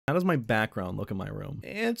How does my background look in my room?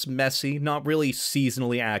 It's messy, not really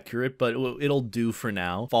seasonally accurate, but it'll do for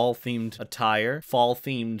now. Fall-themed attire,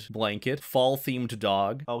 fall-themed blanket, fall-themed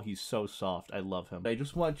dog. Oh, he's so soft. I love him. I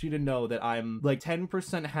just want you to know that I'm like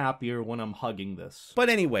 10% happier when I'm hugging this. But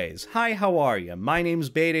anyways, hi, how are you? My name's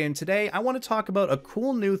Beta, and today I want to talk about a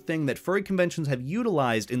cool new thing that furry conventions have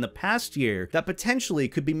utilized in the past year that potentially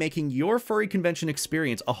could be making your furry convention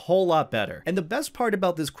experience a whole lot better. And the best part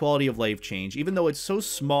about this quality of life change, even though it's so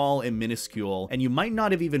small and minuscule, and you might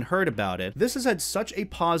not have even heard about it, this has had such a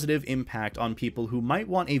positive impact on people who might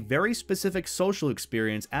want a very specific social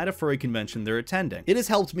experience at a furry convention they're attending. It has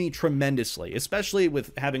helped me tremendously, especially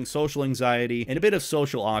with having social anxiety and a bit of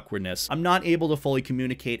social awkwardness. I'm not able to fully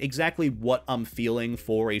communicate exactly what I'm feeling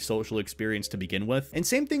for a social experience to begin with, and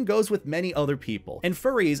same thing goes with many other people. And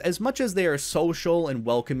furries, as much as they are social and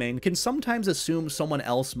welcoming, can sometimes assume someone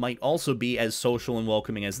else might also be as social and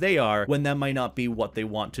welcoming as they are, when that might not be what they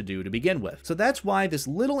want to do to begin with. So that's why this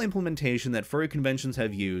little implementation that furry conventions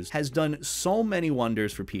have used has done so many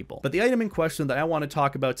wonders for people. But the item in question that I want to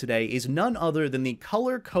talk about today is none other than the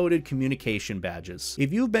color-coded communication badges.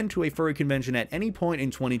 If you've been to a furry convention at any point in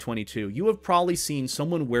 2022, you have probably seen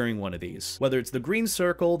someone wearing one of these. Whether it's the green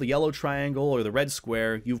circle, the yellow triangle, or the red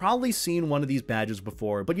square, you've probably seen one of these badges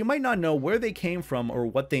before, but you might not know where they came from or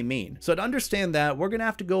what they mean. So to understand that, we're gonna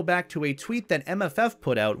have to go back to a tweet that MFF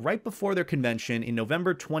put out right before their convention in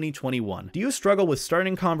November 2021. Do you struggle with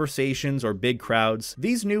starting conversations or big crowds?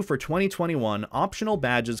 These new for 2021 optional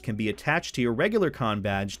badges can be attached to your regular con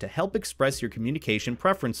badge to help express your communication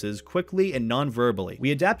preferences quickly and non-verbally.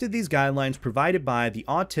 We adapted these guidelines provided by the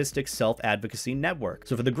Autistic Self-Advocacy Network.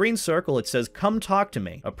 So for the green circle, it says, "Come talk to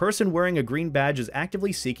me." A person wearing a green badge is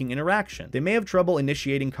actively seeking interaction. They may have trouble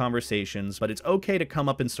initiating conversations, but it's okay to come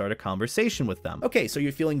up and start a conversation with them. Okay, so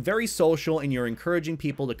you're feeling very social and you're encouraging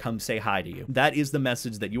people to come say hi to you. That is the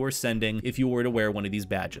message that you are sending if you were to wear one of these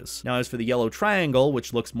badges. Now, as for the yellow triangle,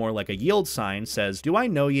 which looks more like a yield sign, says, "Do I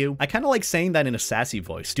know you?" I kind of like saying that in a sassy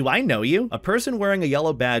voice. Do I know you? A person wearing a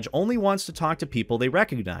yellow badge only wants to talk to people they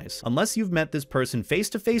recognize. Unless you've met this person face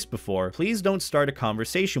to face before, please don't start a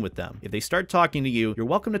conversation with them. If they start talking to you, you're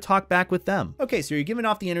welcome to talk back with them. Okay, so you're giving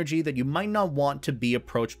off the energy that you might not want to be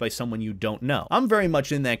approached by someone you don't know. I'm very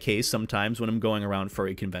much in that case sometimes when I'm going around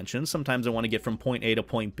furry conventions. Sometimes I want to get from point A to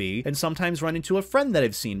point B, and sometimes run into a friend that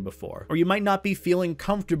I've seen before. Or you might not be feeling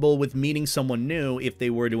comfortable with meeting someone new if they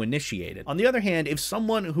were to initiate it. On the other hand, if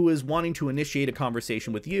someone who is wanting to initiate a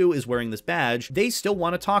conversation with you is wearing this badge, they still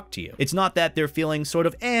want to talk to you. It's not that they're feeling sort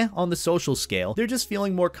of on the social scale, they're just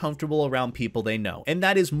feeling more comfortable around people they know, and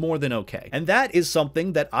that is more than okay. And that is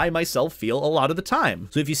something that I myself feel a lot of the time.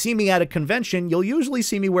 So if you see me at a convention, you'll usually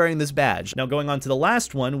see me wearing this badge. Now going on to the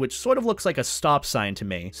last one, which sort of looks like a stop sign to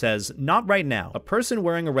me, says, "Not right now. A person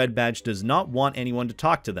wearing a red badge does not want anyone to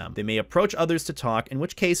talk to them. They may approach others to talk, in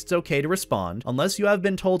which case it's okay to respond. Unless you have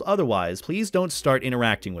been told otherwise, please don't start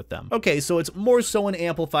interacting with them." Okay, so it's more so an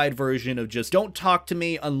amplified version of just don't talk to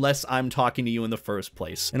me unless I'm talking to you in the first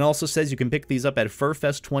place. And also says you can pick these up at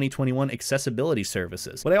FurFest 2021 accessibility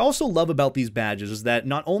services. What I also love about these badges is that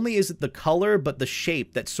not only is it the color, but the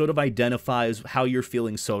shape that sort of identifies how you're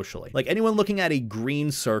feeling socially. Like anyone looking at a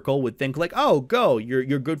green circle would think like, oh, go,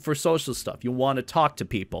 you're good for social stuff. You want to talk to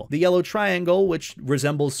people. The yellow triangle, which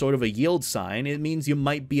resembles sort of a yield sign, it means you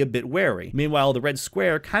might be a bit wary. Meanwhile, the red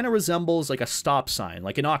square kind of resembles like a stop sign,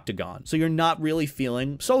 like an octagon. So you're not really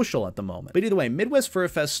feeling social at the moment. But either way, Midwest Fur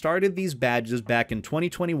Fest started these badges back in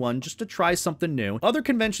 2021 just to try something new. Other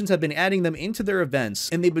conventions have been adding them into their events,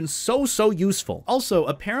 and they've been so useful. Also,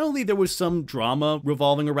 apparently there was some drama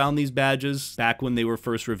revolving around these badges back when they were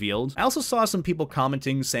first revealed. I also saw some people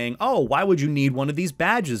commenting saying, oh, why would you need one of these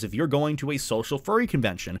badges if you're going to a social furry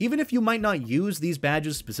convention? Even if you might not use these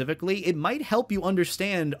badges specifically, it might help you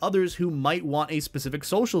understand others who might want a specific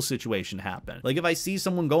social situation happen. Like if I see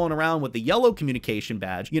someone going around with the yellow communication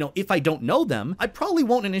badge, you know, if I don't know them, I probably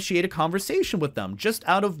won't initiate a conversation with them just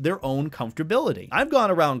out of their own comfortability. I've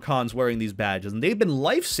gone around cons wearing these badges and they've been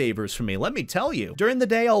lifesavers for me, let me tell you. During the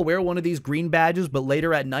day, I'll wear one of these green badges, but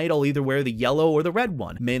later at night, I'll either wear the yellow or the red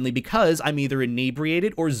one, mainly because I'm either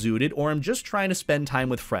inebriated or zooted, or I'm just trying to spend time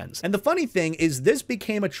with friends. And the funny thing is this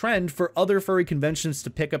became a trend for other furry conventions to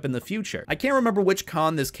pick up in the future. I can't remember which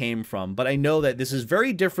con this came from, but I know that this is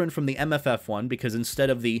very different from the MFF one because instead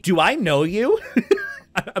of the "do I know you?"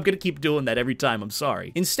 I'm gonna keep doing that every time, I'm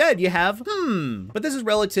sorry. Instead, you have, but this is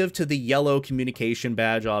relative to the yellow communication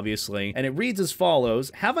badge, obviously, and it reads as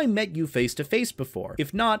follows: have I met you face to face before?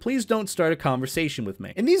 If not, please don't start a conversation with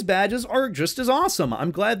me. And these badges are just as awesome.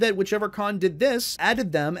 I'm glad that whichever con did this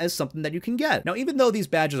added them as something that you can get. Now, even though these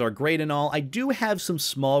badges are great and all, I do have some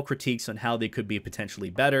small critiques on how they could be potentially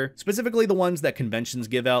better, specifically the ones that conventions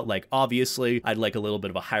give out. Like, obviously, I'd like a little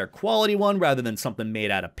bit of a higher quality one rather than something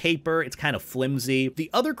made out of paper. It's kind of flimsy. The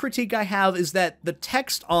other critique I have is that the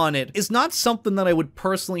text on it is not something that I would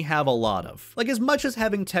personally have a lot of. Like, as much as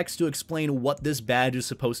having text to explain what this badge is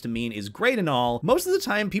supposed to mean is great and all, most of the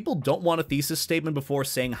time people don't want a thesis statement before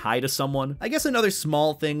saying hi to someone. I guess another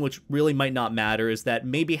small thing which really might not matter is that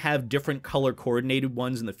maybe have different color coordinated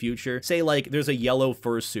ones in the future. Say like there's a yellow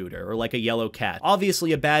fursuiter or like a yellow cat.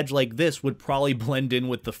 Obviously a badge like this would probably blend in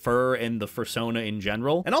with the fur and the fursona in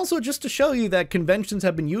general. And also just to show you that conventions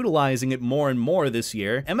have been utilizing it more and more this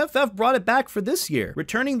year, MFF brought it back for this year.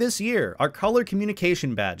 Returning this year are color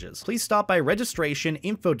communication badges. Please stop by registration,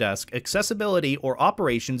 info desk, accessibility, or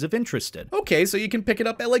operations if interested. Okay, so you can pick it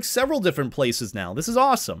up at like several different places now. This is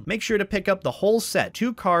awesome. Make sure to pick up the whole set,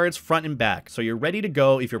 2 cards front and back, so you're ready to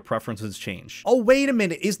go if your preferences change. Oh, wait a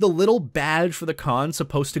minute, is the little badge for the con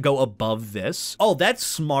supposed to go above this? Oh, that's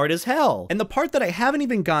smart as hell. And the part that I haven't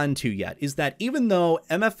even gotten to yet is that even though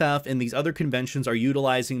MFF and these other conventions are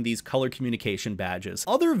utilizing these color communication badges,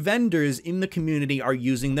 other vendors in the community are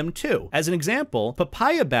using them too. As an example,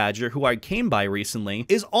 Papaya Badger, who I came by recently,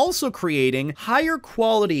 is also creating higher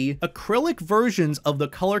quality acrylic versions of the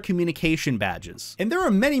color communication badges. And there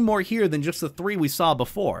are many more here than just the 3 we saw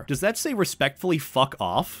before. Does that say respectfully fuck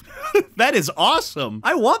off? That is awesome.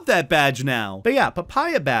 I want that badge now. But yeah,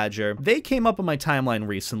 Papaya Badger, they came up on my timeline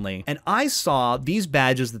recently, and I saw these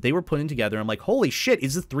badges that they were putting together. I'm like, holy shit,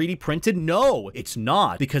 is this 3D printed? No, it's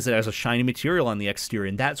not, because it has a shiny material on the exterior,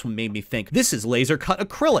 and that's what made me think, this is laser cut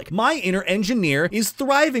acrylic. My inner engineer is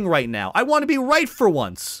thriving right now. I want to be right for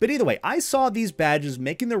once. But either way, I saw these badges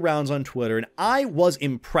making their rounds on Twitter, and I was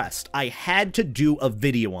impressed. I had to do a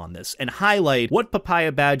video on this and highlight what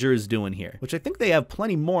Papaya Badger is doing here, which I think they have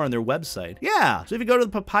plenty more on their website. Yeah, so if you go to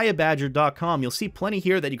the papayabadger.com, you'll see plenty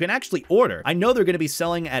here that you can actually order. I know they're going to be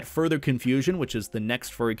selling at Further Confusion, which is the next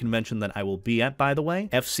furry convention that I will be at, by the way,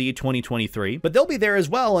 FC 2023, but they'll be there as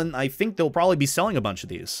well, and I think they'll probably be selling a bunch of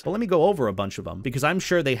these. But let me go over a bunch of them, because I'm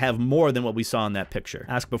sure they have more than what we saw in that picture.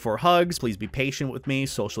 Ask before hugs, please be patient with me,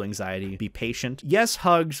 social anxiety, be patient. Yes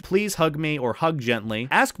hugs, please hug me or hug gently.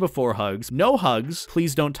 Ask before hugs, no hugs,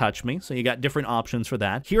 please don't touch me, so you got different options for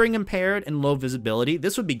that. Hearing impaired and low visibility,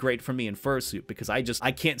 this would be great for me in fursuit, because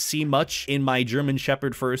I can't see much in my German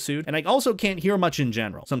Shepherd fursuit, and I also can't hear much in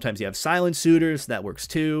general. Sometimes you have silent suitors, that works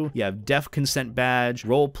too. You have deaf consent badge,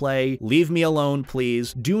 role play, leave me alone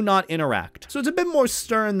please, do not interact. So it's a bit more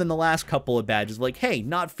stern than the last couple of badges, like, hey,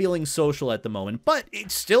 not feeling social at the moment, but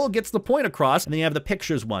it still gets the point across. And then you have the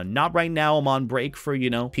pictures one, not right now, I'm on break for, you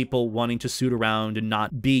know, people wanting to suit around and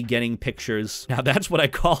not be getting pictures. Now that's what I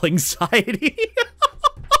call anxiety.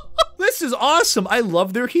 This is awesome. I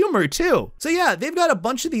love their humor too. So yeah, they've got a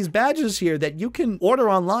bunch of these badges here that you can order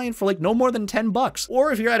online for like no more than 10 bucks.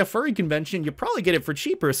 Or if you're at a furry convention, you probably get it for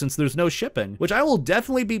cheaper since there's no shipping, which I will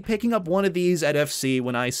definitely be picking up one of these at FC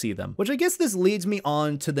when I see them. Which I guess this leads me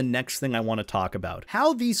on to the next thing I want to talk about.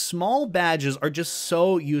 How these small badges are just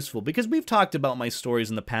so useful, because we've talked about my stories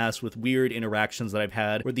in the past with weird interactions that I've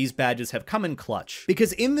had where these badges have come in clutch.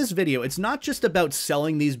 Because in this video, it's not just about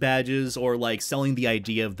selling these badges or like selling the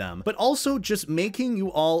idea of them, but also just making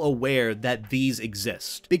you all aware that these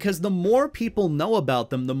exist. Because the more people know about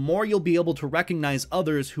them, the more you'll be able to recognize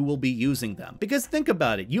others who will be using them. Because think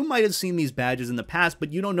about it, you might have seen these badges in the past,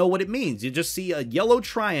 but you don't know what it means. You just see a yellow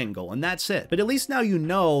triangle and that's it. But at least now you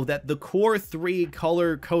know that the core 3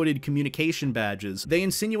 color-coded communication badges, they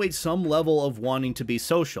insinuate some level of wanting to be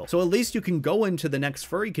social. So at least you can go into the next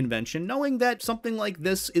furry convention knowing that something like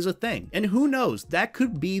this is a thing. And who knows, that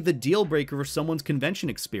could be the deal breaker for someone's convention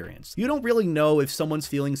experience. You don't really know if someone's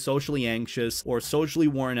feeling socially anxious or socially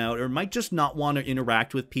worn out, or might just not want to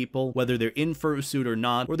interact with people, whether they're in fursuit or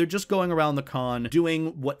not, or they're just going around the con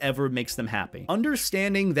doing whatever makes them happy.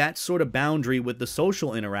 Understanding that sort of boundary with the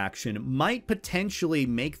social interaction might potentially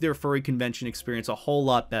make their furry convention experience a whole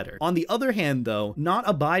lot better. On the other hand though, not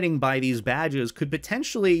abiding by these badges could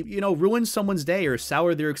potentially, you know, ruin someone's day or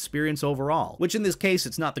sour their experience overall. Which in this case,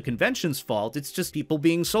 it's not the convention's fault, it's just people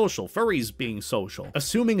being social, furries being social.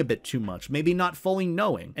 Assuming a bit too much, maybe not fully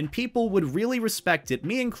knowing. And people would really respect it,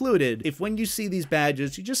 me included, if when you see these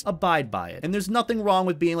badges, you just abide by it. And there's nothing wrong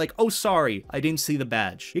with being like, oh, sorry, I didn't see the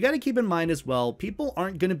badge. You gotta keep in mind as well, people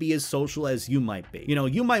aren't gonna be as social as you might be. You know,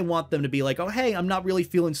 you might want them to be like, oh, hey, I'm not really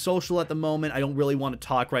feeling social at the moment. I don't really want to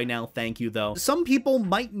talk right now. Thank you, though. Some people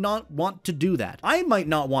might not want to do that. I might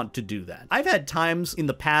not want to do that. I've had times in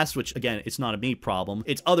the past, which again, it's not a me problem,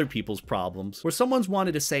 it's other people's problems, where someone's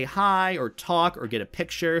wanted to say hi or talk or get a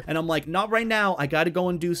picture, and I'm like, not right now, I gotta go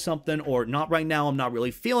and do something, or not right now, I'm not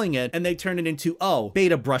really feeling it, and they turn it into, oh,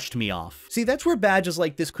 Beta brushed me off. See, that's where badges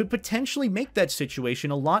like this could potentially make that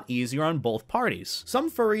situation a lot easier on both parties.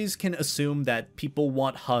 Some furries can assume that people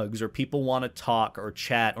want hugs, or people want to talk or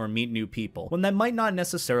chat or meet new people, when that might not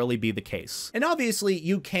necessarily be the case. And obviously,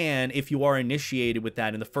 you can, if you are initiated with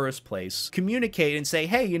that in the first place, communicate and say,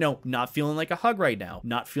 hey, you know, not feeling like a hug right now,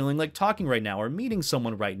 not feeling like talking right now, or meeting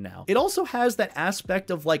someone right now. It also has that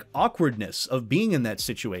aspect of like awkwardness of being in that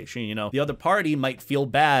situation. You know, the other party might feel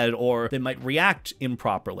bad, or they might react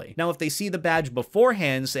improperly. Now, if they see the badge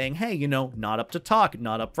beforehand saying, hey, you know, not up to talk,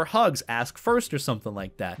 not up for hugs, ask first or something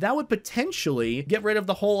like that, that would potentially get rid of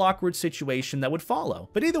the whole awkward situation that would follow.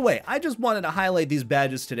 But either way, I just wanted to highlight these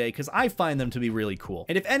badges today because I find them to be really cool.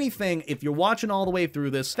 And if anything, if you're watching all the way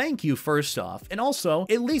through this, thank you first off. And also,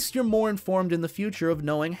 at least you're more informed in the future of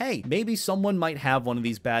knowing, hey, maybe someone might have one of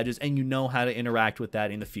these badges and you know how to interact with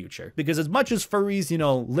that in the future. Because as much as furries, you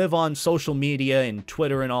know, live on social media and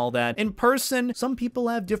Twitter and all that, in person, some people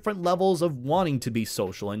have different levels of wanting to be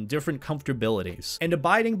social and different comfortabilities. And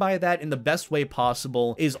abiding by that in the best way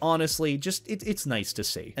possible is honestly just, it's nice to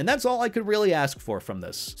see. And that's all I could really ask for from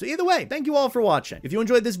this. So either way, thank you all for watching. If you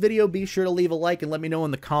enjoyed this video, be sure to leave a like and let me know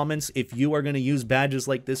in the comments if you are going to use badges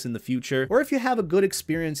like this in the future, or if you have a good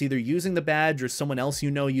experience either using the badge or someone else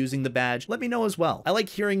you know using the badge, let me know as well. I like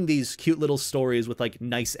hearing these cute little stories with like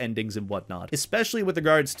nice endings and whatnot, especially with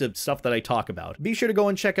regards to stuff that I talk about. Be sure to go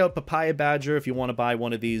and check out Papaya Badger if you want to buy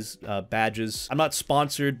one of these badges. I'm not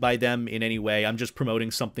sponsored by them in any way. I'm just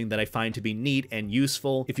promoting something that I find to be neat and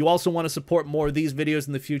useful. If you also want to support more of these videos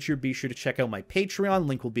in the future, be sure to check out my Patreon.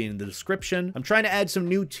 Link will be in the description. I'm trying to add some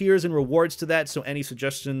new tiers and rewards to that, so any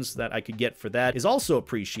suggestions that I could get for that is also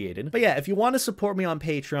appreciated. But yeah, if you want to support me on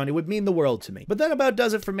Patreon, it would mean the world to me. But that about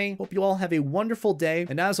does it for me. Hope you all have a wonderful day,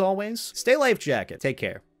 and as always, stay life jacket. Take care.